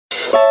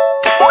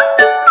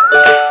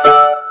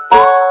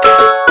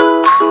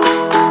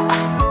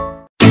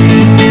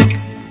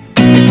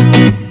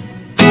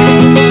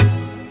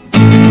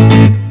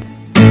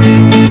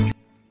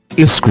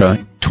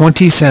Iskra,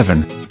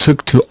 27,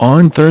 took to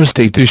on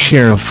Thursday to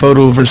share a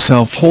photo of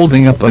herself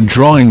holding up a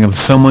drawing of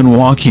someone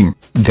walking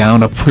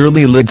down a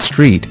poorly lit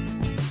street.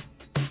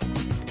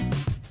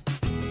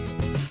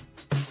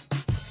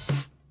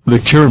 The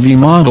curvy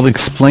model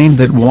explained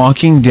that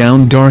walking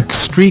down dark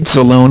streets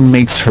alone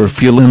makes her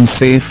feel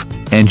unsafe,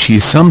 and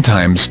she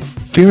sometimes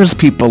fears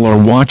people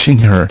are watching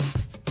her.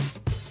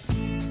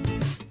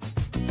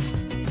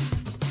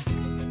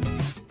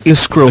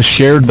 Iskra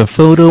shared the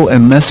photo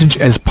and message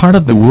as part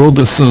of the World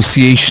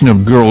Association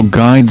of Girl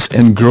Guides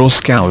and Girl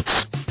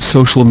Scouts'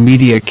 social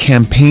media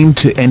campaign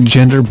to end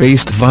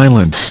gender-based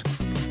violence.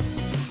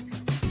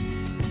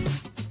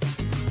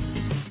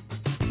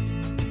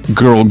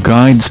 Girl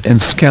Guides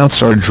and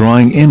Scouts are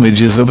drawing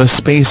images of a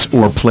space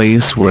or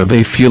place where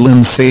they feel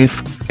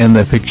unsafe, and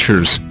the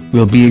pictures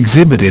will be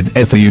exhibited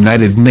at the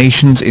United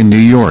Nations in New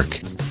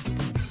York.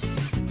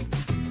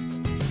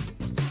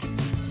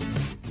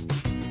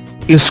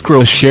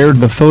 Iskra shared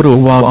the photo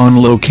while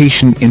on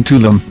location in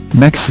Tulum,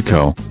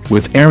 Mexico,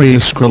 with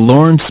Iskra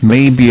Lawrence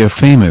may be a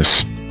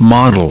famous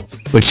model,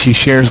 but she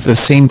shares the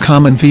same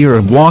common fear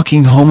of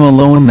walking home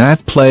alone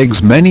that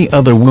plagues many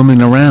other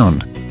women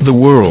around the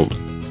world.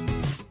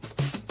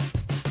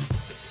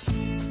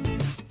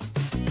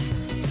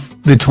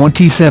 The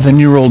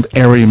 27-year-old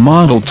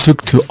model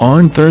took to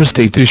on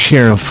Thursday to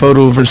share a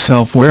photo of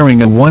herself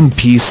wearing a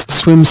one-piece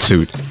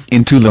swimsuit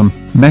in Tulum,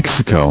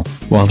 Mexico,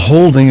 while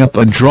holding up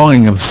a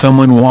drawing of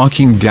someone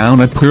walking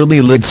down a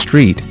poorly lit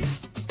street.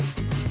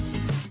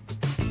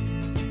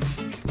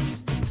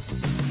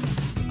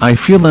 "I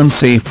feel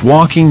unsafe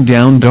walking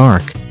down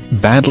dark,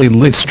 badly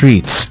lit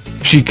streets,"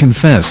 she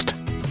confessed.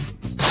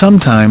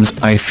 "Sometimes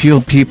I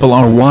feel people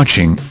are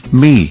watching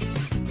me.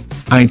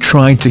 I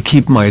try to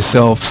keep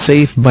myself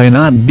safe by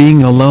not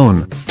being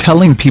alone,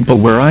 telling people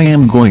where I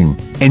am going,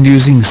 and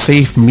using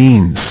safe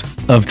means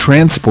of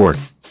transport."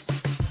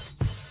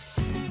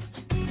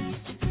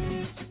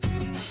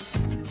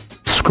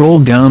 Scroll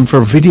down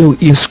for video.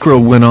 Iskra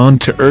went on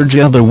to urge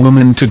other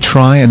women to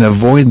try and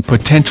avoid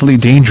potentially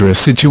dangerous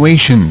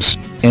situations,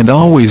 and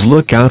always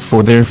look out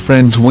for their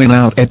friends when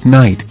out at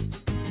night.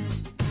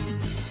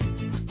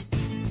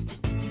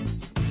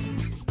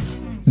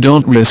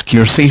 "Don't risk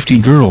your safety,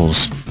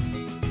 girls.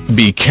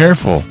 Be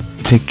careful,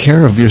 take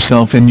care of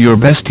yourself and your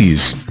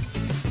besties,"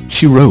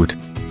 she wrote.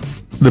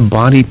 The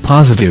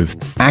body-positive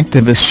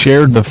activist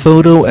shared the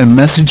photo and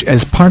message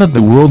as part of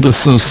the World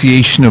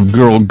Association of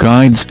Girl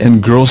Guides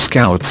and Girl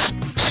Scouts'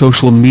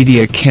 social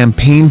media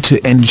campaign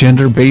to end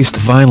gender-based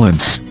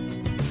violence.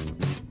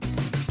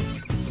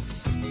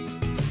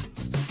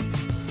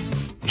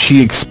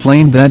 She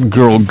explained that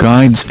Girl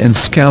Guides and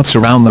Scouts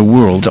around the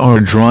world are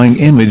drawing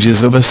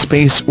images of a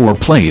space or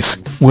place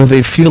where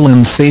they feel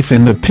unsafe,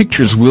 and the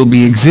pictures will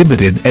be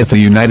exhibited at the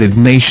United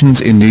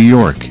Nations in New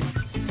York.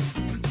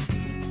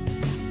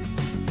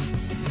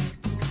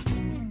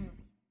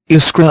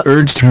 Iskra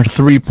urged her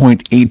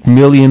 3.8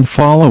 million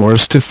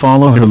followers to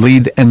follow her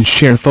lead and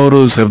share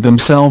photos of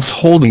themselves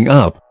holding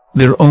up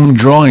their own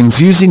drawings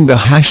using the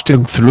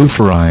hashtag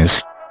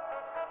 #Faiers.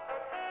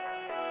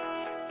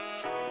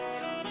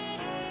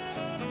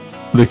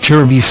 The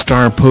curvy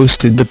star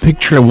posted the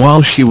picture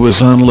while she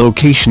was on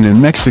location in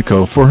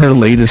Mexico for her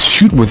latest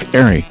shoot with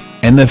Aerie,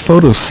 and the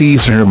photo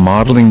sees her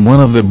modeling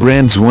one of the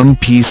brand's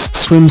one-piece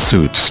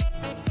swimsuits.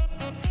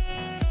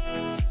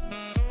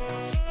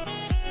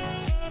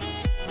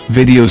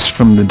 Videos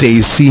from the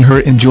day see her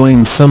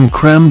enjoying some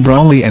creme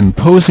brulee and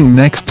posing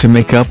next to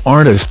makeup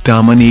artist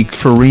Dominique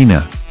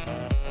Farina.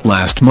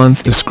 Last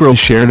month Iskra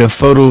shared a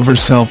photo of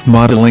herself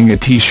modeling a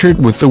t-shirt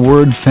with the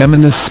word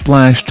feminist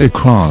splashed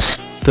across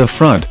the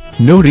front,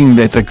 noting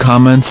that the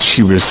comments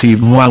she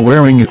received while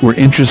wearing it were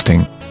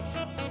interesting.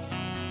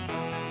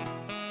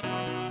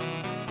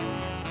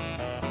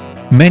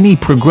 "Many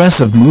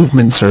progressive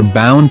movements are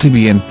bound to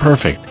be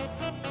imperfect.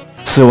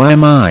 So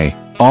am I.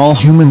 All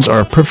humans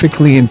are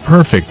perfectly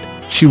imperfect,"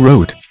 she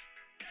wrote.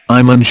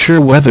 "I'm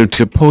unsure whether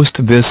to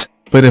post this,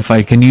 but if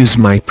I can use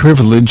my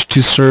privilege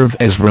to serve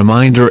as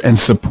reminder and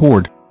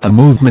support a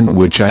movement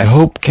which I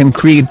hope can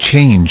create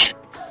change.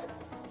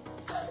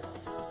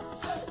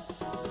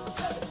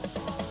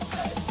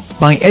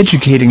 By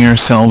educating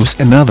ourselves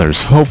and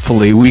others,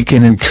 hopefully we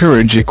can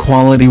encourage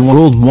equality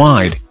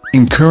worldwide,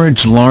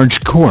 encourage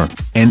large corp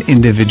and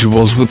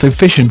individuals with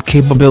efficient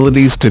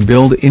capabilities to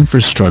build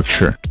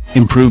infrastructure,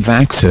 improve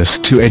access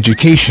to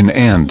education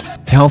and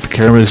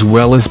healthcare, as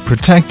well as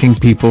protecting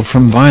people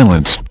from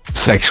violence,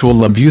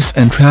 sexual abuse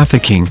and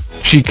trafficking,"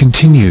 she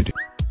continued.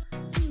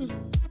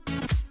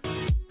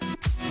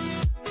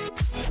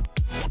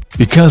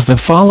 "Because the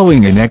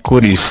following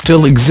inequities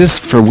still exist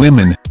for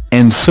women,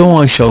 and so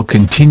I shall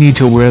continue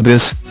to wear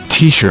this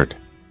t-shirt.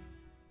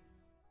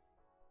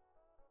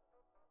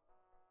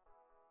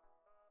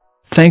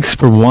 Thanks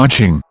for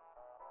watching.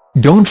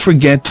 Don't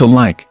forget to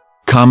like,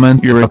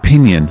 comment your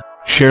opinion,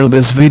 share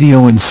this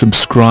video and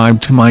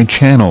subscribe to my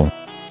channel.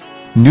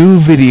 New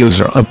videos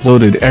are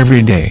uploaded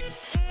every day.